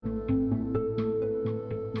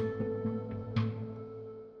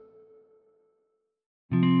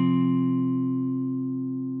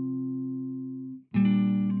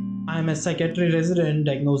I'm a psychiatry resident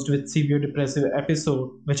diagnosed with severe depressive episode,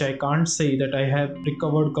 which I can't say that I have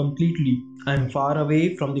recovered completely. I'm far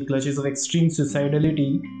away from the clutches of extreme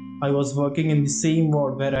suicidality. I was working in the same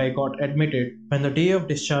ward where I got admitted. When the day of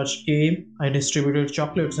discharge came, I distributed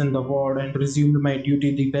chocolates in the ward and resumed my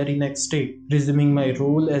duty the very next day, resuming my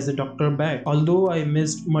role as a doctor back. Although I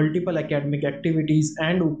missed multiple academic activities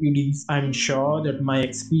and OPDs, I'm sure that my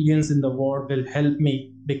experience in the ward will help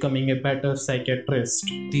me becoming a better psychiatrist.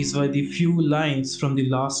 These were the few lines from the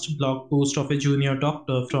last blog post of a junior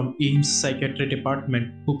doctor from AIIMS Psychiatry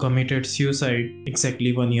Department who committed suicide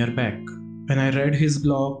exactly 1 year back. When I read his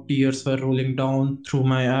blog, tears were rolling down through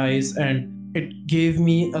my eyes, and it gave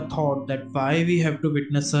me a thought that why we have to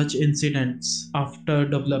witness such incidents after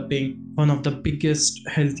developing one of the biggest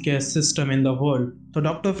healthcare system in the world. The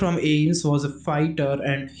doctor from AIIMS was a fighter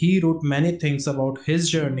and he wrote many things about his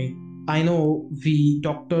journey. I know we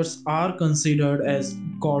doctors are considered as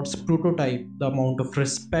God's prototype. The amount of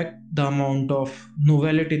respect, the amount of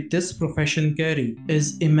novelty this profession carries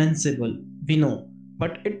is immensible. We know.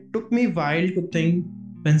 But it took me a while to think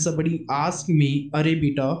when somebody asked me, "अरे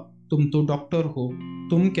बेटा, तुम तो doctor हो,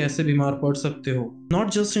 तुम कैसे बीमार पड़ सकते हो?"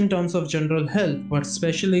 Not just in terms of general health, but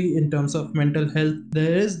especially in terms of mental health,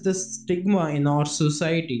 there is this stigma in our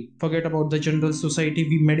society. Forget about the general society,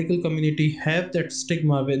 we medical community have that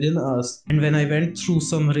stigma within us. And when I went through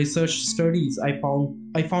some research studies, I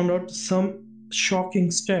found out some shocking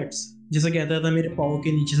stats. जैसा कहता था मेरे पाँव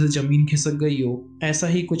के नीचे से जमीन खिसक गई हो, ऐसा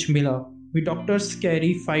ही कुछ मिला. We doctors carry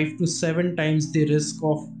 5 to 7 times the risk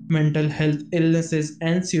of mental health illnesses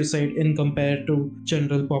and suicide in compared to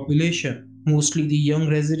general population. Mostly the young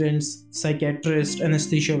residents, psychiatrists,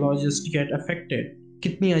 anesthesiologists get affected.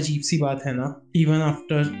 कितनी अजीब सी बात है ना? Even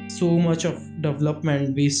after so much of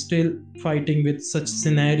development, we still fighting with such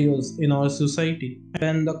scenarios in our society.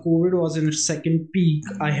 When the COVID was in its second peak,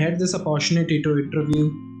 I had this opportunity to interview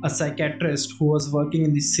a psychiatrist who was working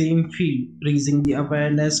in the same field, raising the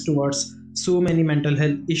awareness towards so many mental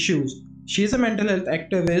health issues. She is a mental health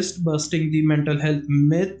activist, busting the mental health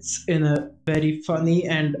myths in a very funny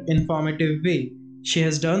and informative way. She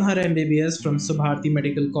has done her MBBS from Subharti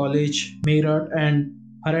Medical College, Meerut, and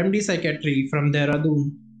her MD Psychiatry from Dehradun.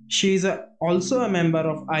 She is also a member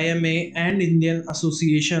of IMA and Indian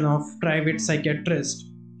Association of Private Psychiatrists.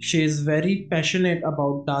 She is very passionate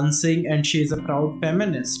about dancing and she is a proud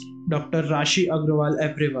feminist. Dr. Rashi Agarwal,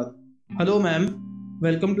 everyone. Hello, ma'am.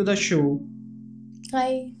 Welcome to the show.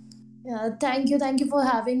 Hi. Thank you for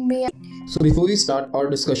having me. So before we start our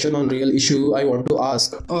discussion on real issue, I want to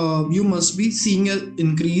ask, you must be seeing an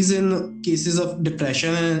increase in cases of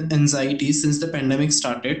depression and anxiety since the pandemic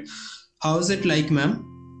started. How is it like, ma'am?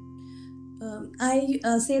 I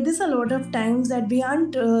say this a lot of times that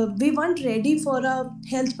we weren't ready for a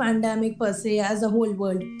health pandemic per se as a whole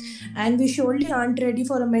world, and we surely aren't ready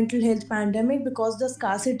for a mental health pandemic because the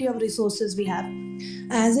scarcity of resources we have.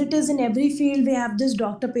 As it is in every field, we have this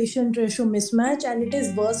doctor-patient ratio mismatch, and it is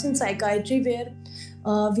worse in psychiatry where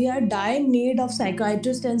we are dire need of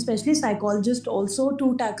psychiatrists and especially psychologists also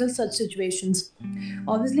to tackle such situations.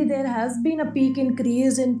 Obviously, there has been a peak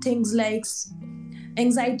increase in things like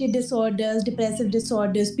anxiety disorders, depressive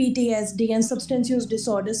disorders, PTSD, and substance use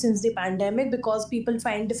disorders since the pandemic because people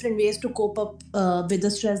find different ways to cope up with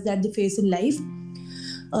the stress that they face in life.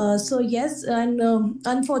 So yes, and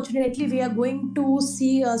unfortunately, we are going to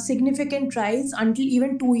see a significant rise until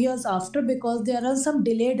even 2 years after because there are some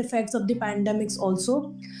delayed effects of the pandemics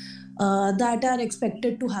also that are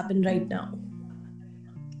expected to happen right now.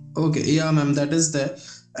 Okay, yeah, ma'am, that is there.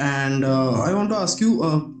 And I want to ask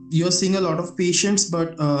you, you're seeing a lot of patients,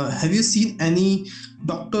 but have you seen any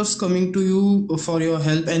doctors coming to you for your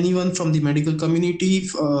help? Anyone from the medical community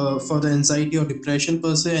for the anxiety or depression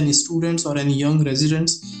per se? Any students or any young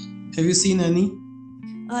residents? Have you seen any?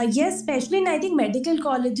 Yes, especially in I think medical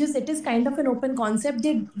colleges, it is kind of an open concept.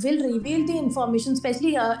 They will reveal the information,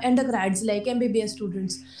 especially undergrads like MBBS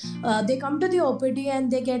students. They come to the OPD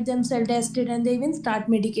and they get themselves tested and they even start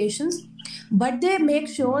medications. But they make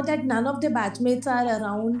sure that none of the batchmates are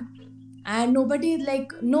around and nobody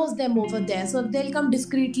knows them over there. So they'll come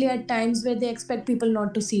discreetly at times where they expect people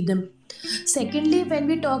not to see them. Secondly, when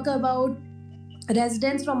we talk about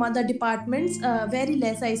residents from other departments, very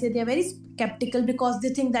less. I say they are very skeptical because they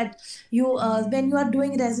think that you when you are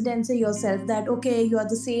doing residency yourself that okay, you are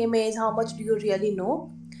the same age, how much do you really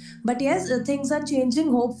know? But yes, things are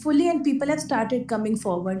changing hopefully and people have started coming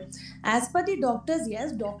forward. As per the doctors,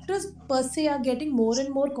 yes, doctors per se are getting more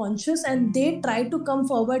and more conscious and they try to come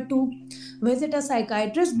forward to visit a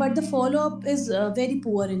psychiatrist, but the follow-up is very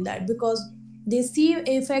poor in that because they see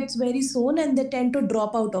effects very soon and they tend to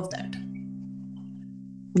drop out of that.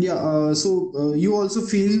 Yeah, you also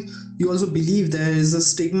you also believe there is a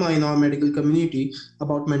stigma in our medical community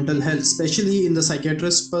about mental health, especially in the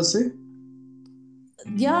psychiatrist per se.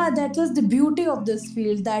 Yeah, that was the beauty of this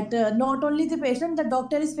field, that not only the patient, the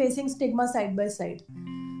doctor is facing stigma side by side.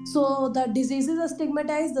 So the diseases are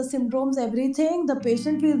stigmatized, the syndromes, everything. The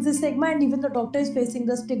patient feels the stigma, and even the doctor is facing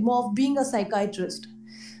the stigma of being a psychiatrist.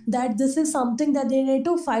 That this is something that they need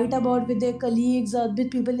to fight about with their colleagues or with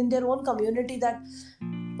people in their own community. That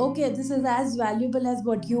okay, this is as valuable as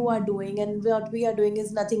what you are doing, and what we are doing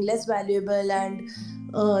is nothing less valuable, and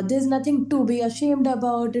there's nothing to be ashamed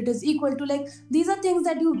about. It is equal to, like, these are things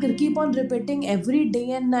that you keep on repeating every day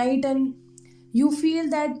and night, and you feel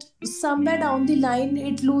that somewhere down the line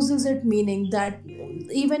it loses its meaning. That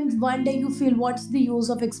even one day you feel, what's the use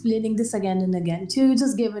of explaining this again and again? So you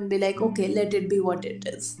just give and be like, okay, let it be what it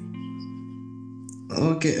is.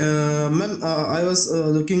 Okay, ma'am, I was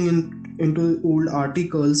looking into old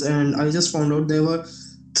articles and I just found out there were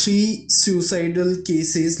three suicidal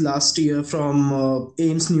cases last year from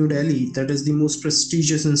AIMS New Delhi, that is the most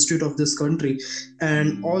prestigious institute of this country,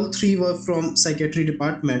 and all three were from psychiatry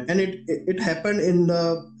department, and it happened in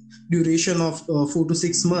the duration of 4 to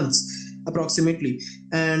 6 months approximately.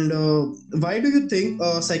 And why do you think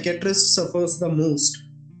a psychiatrist suffers the most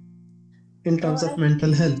in terms of I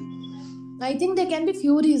mental health? I think there can be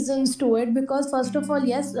few reasons to it, because first of all,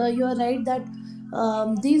 yes, you are right that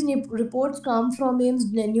these reports come from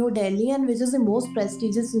AIMS New Delhi, and which is the most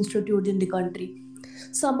prestigious institute in the country.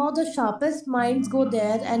 Some of the sharpest minds go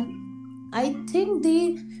there, and I think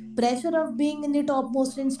the pressure of being in the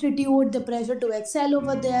topmost institute, the pressure to excel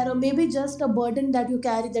over there, or maybe just a burden that you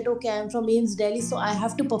carry, that okay, I'm from AIMS Delhi, so I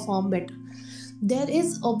have to perform better. There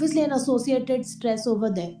is obviously an associated stress over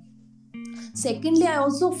there. Secondly, I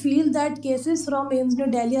also feel that cases from AIMS New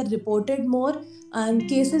Delhi are reported more, and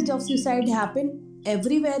cases of suicide happen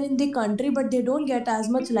everywhere in the country, but they don't get as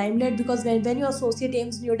much limelight, because when you associate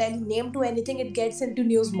AIMS New Delhi name to anything, it gets into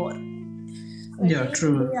news more. Yeah, Day in,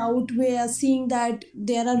 true. day out, we are seeing that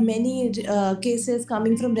there are many cases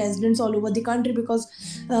coming from residents all over the country, because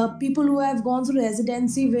people who have gone through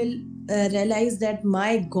residency will realize that,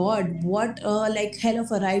 my god, what like hell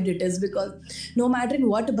of a ride it is. Because no matter in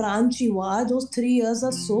what branch you are, those 3 years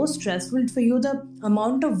are so stressful for you. The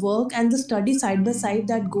amount of work and the study side by side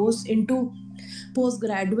that goes into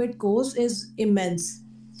postgraduate course is immense.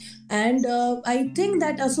 And I think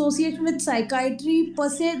that association with psychiatry per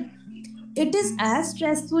se, it is as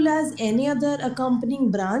stressful as any other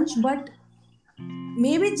accompanying branch, but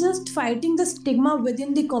maybe just fighting the stigma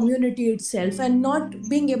within the community itself and not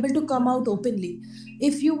being able to come out openly.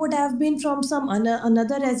 If you would have been from some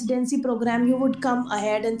another residency program, you would come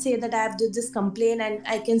ahead and say that I have did this complaint and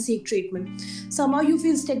I can seek treatment. Somehow you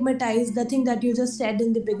feel stigmatized, the thing that you just said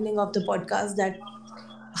in the beginning of the podcast, that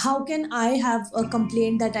how can I have a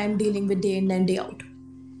complaint that I'm dealing with day in and day out?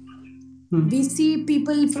 We see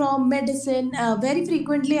people from medicine very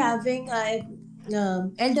frequently having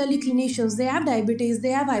elderly clinicians. They have diabetes,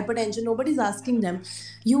 they have hypertension, nobody's asking them.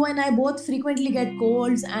 You and I both frequently get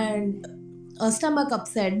colds and a stomach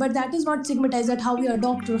upset, but that is not stigmatized. That how you're a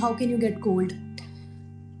doctor, how can you get cold?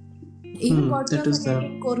 Even That doctors are is the.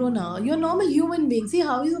 getting corona. You're a normal human being. See,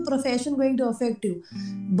 how is the profession going to affect you?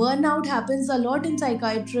 Burnout happens a lot in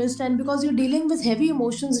psychiatrists, and because you're dealing with heavy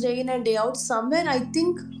emotions day in and day out, somewhere I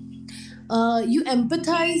think you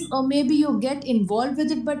empathize, or maybe you get involved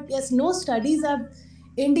with it. But yes, no studies have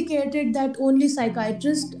indicated that only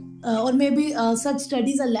psychiatrists, or maybe such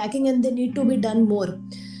studies are lacking and they need to be done more.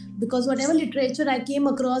 Because whatever literature I came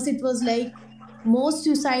across, it was like most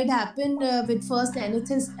suicide happen with first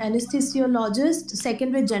anesthesiologist,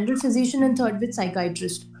 second with general physician, and third with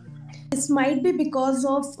psychiatrist. This might be because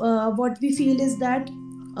of what we feel is that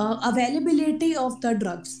availability of the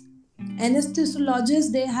drugs.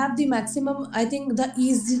 Anesthesiologists, they have the maximum, I think, the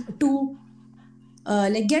easy to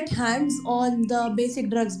like get hands on the basic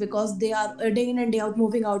drugs, because they are day in and day out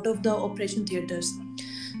moving out of the operation theaters.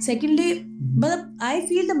 Secondly, but I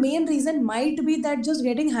feel the main reason might be that just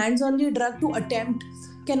getting hands on the drug to attempt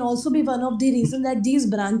can also be one of the reasons that these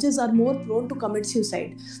branches are more prone to commit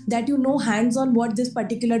suicide. That you know hands on what this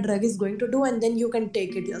particular drug is going to do, and then you can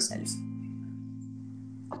take it yourself.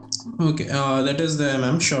 Okay, that is there,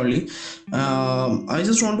 ma'am. Surely. I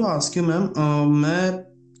just want to ask you, ma'am.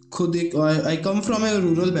 I come from a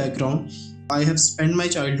rural background. I have spent my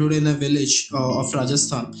childhood in a village of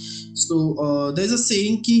Rajasthan. So there's a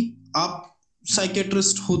saying कि आप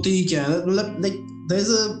psychiatrist होते ही क्या है? मतलब like there's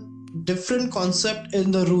a different concept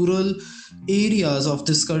in the rural areas of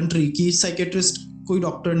this country कि psychiatrist कोई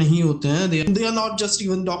doctor नहीं होते हैं, they are not just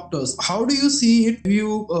even doctors. How do you see it? Have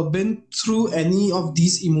you been through any of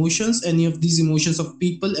these emotions of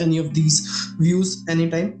people, any of these views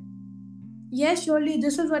anytime? Yes, surely.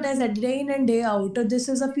 This is what I said, day in and day out. This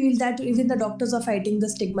is a field that even the doctors are fighting the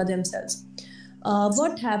stigma themselves.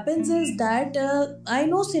 What happens is that I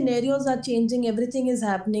know scenarios are changing, everything is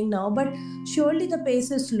happening now, but surely the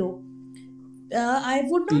pace is slow. I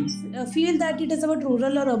would not feel that it is about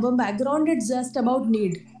rural or urban background, it's just about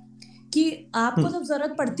need. कि आपको जब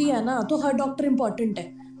जरूरत पड़ती है ना तो हर doctor important है.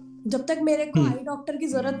 जब तक मेरे को आई डॉक्टर की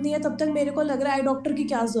जरूरत नहीं है तब तक मेरे को लग रहा है आई डॉक्टर की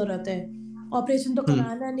क्या जरूरत है, ऑपरेशन तो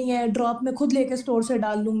कराना नहीं है, ड्रॉप में खुद लेके स्टोर से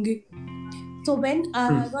डाल लूंगी. So when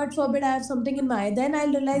God forbid I have something in my, then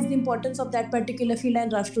I'll realize the importance of that particular field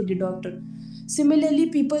and rush to the doctor. Similarly,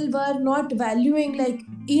 people were not valuing like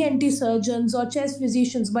ENT surgeons or chest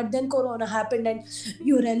physicians, but then Corona happened and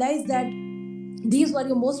you realize that these were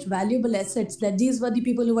your most valuable assets, that these were the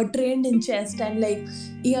people who were trained in chest and like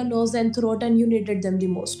ear, nose and throat, and you needed them the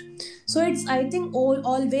most. So it's, I think,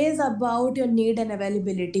 always about your need and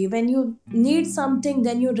availability. When you need something,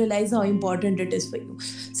 then you realize how important it is for you.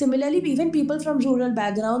 Similarly, even people from rural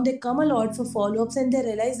background, they come a lot for follow-ups and they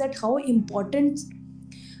realize that how important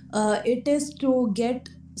it is to get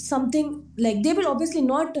something. Like, they will obviously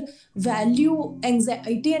not value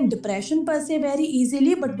anxiety and depression per se very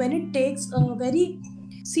easily, but when it takes a very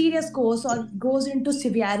serious course or goes into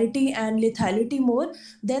severity and lethality more,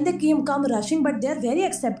 then they come rushing, but they're very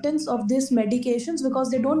acceptance of these medications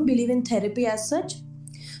because they don't believe in therapy as such.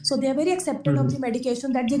 So they are very accepted of the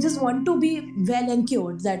medication, that they just want to be well and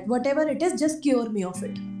cured, that whatever it is, just cure me of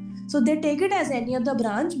it. So they take it as any other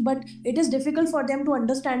branch, but it is difficult for them to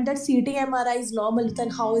understand that CT MRI is normal, then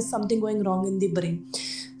how is something going wrong in the brain.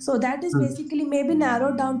 So that is basically maybe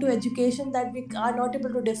narrowed down to education, that we are not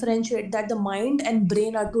able to differentiate that the mind and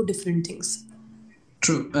brain are two different things.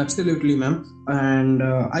 True, absolutely, ma'am. And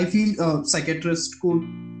I feel psychiatrist को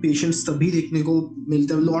patients तभी देखने को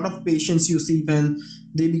मिलते हैं. A lot of patients you see when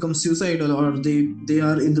they become suicidal or they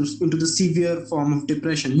are into the severe form of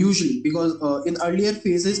depression, usually because in earlier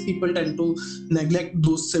phases people tend to neglect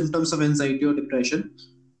those symptoms of anxiety or depression.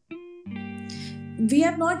 We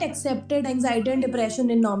have not accepted anxiety and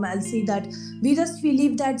depression in normalcy, that we just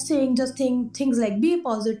believe that saying just things like be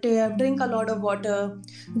positive, drink a lot of water,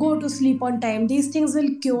 go to sleep on time, these things will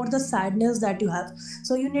cure the sadness that you have.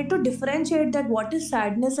 So you need to differentiate that what is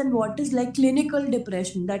sadness and what is like clinical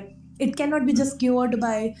depression, that it cannot be just cured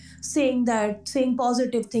by saying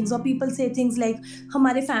positive things. Or people say things like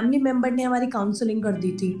हमारे family member ने हमारी counseling कर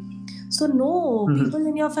दी थी. So no, people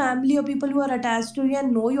in your family or people who are attached to you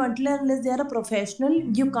and know you, until and unless they are a professional,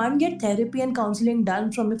 you can't get therapy and counseling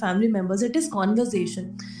done from your family members. It is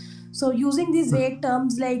conversation. So using these vague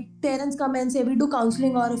terms like parents come and say we do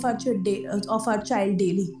counseling of our child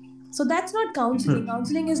daily. So that's not counseling.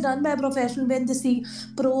 Counseling is done by a professional when they see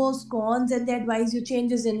pros, cons, and they advise you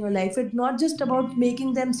changes in your life. It's not just about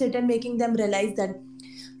making them sit and making them realize that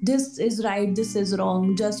this is right, this is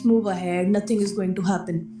wrong, just move ahead, nothing is going to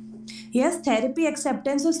happen. Yes, therapy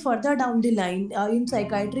acceptance is further down the line. In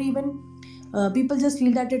psychiatry, even people just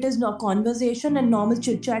feel that it is no conversation and normal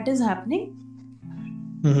chit-chat is happening.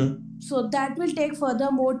 So that will take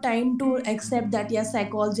further more time to accept that yes,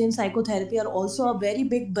 psychology and psychotherapy are also a very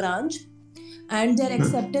big branch, and their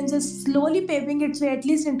acceptance is slowly paving its way at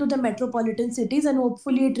least into the metropolitan cities, and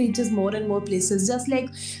hopefully it reaches more and more places. Just like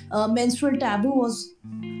menstrual taboo was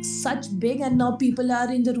such big, and now people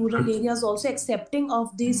are in the rural areas also accepting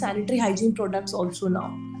of the sanitary hygiene products also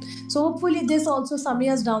now. So hopefully this also some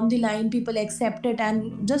years down the line people accept it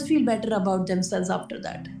and just feel better about themselves after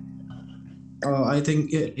that. I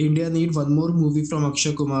think India need one more movie from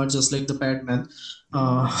Akshay Kumar, just like the Batman,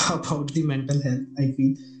 about the mental health, I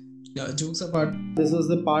feel. Yeah, jokes apart, this was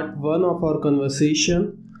the part 1 of our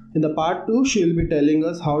conversation. In the part 2, she will be telling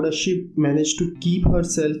us how does she manage to keep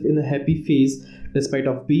herself in a happy phase despite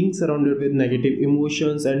of being surrounded with negative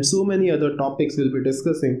emotions, and so many other topics we'll be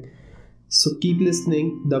discussing. So keep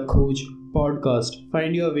listening, the Khoj podcast.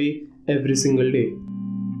 Find your way every single day.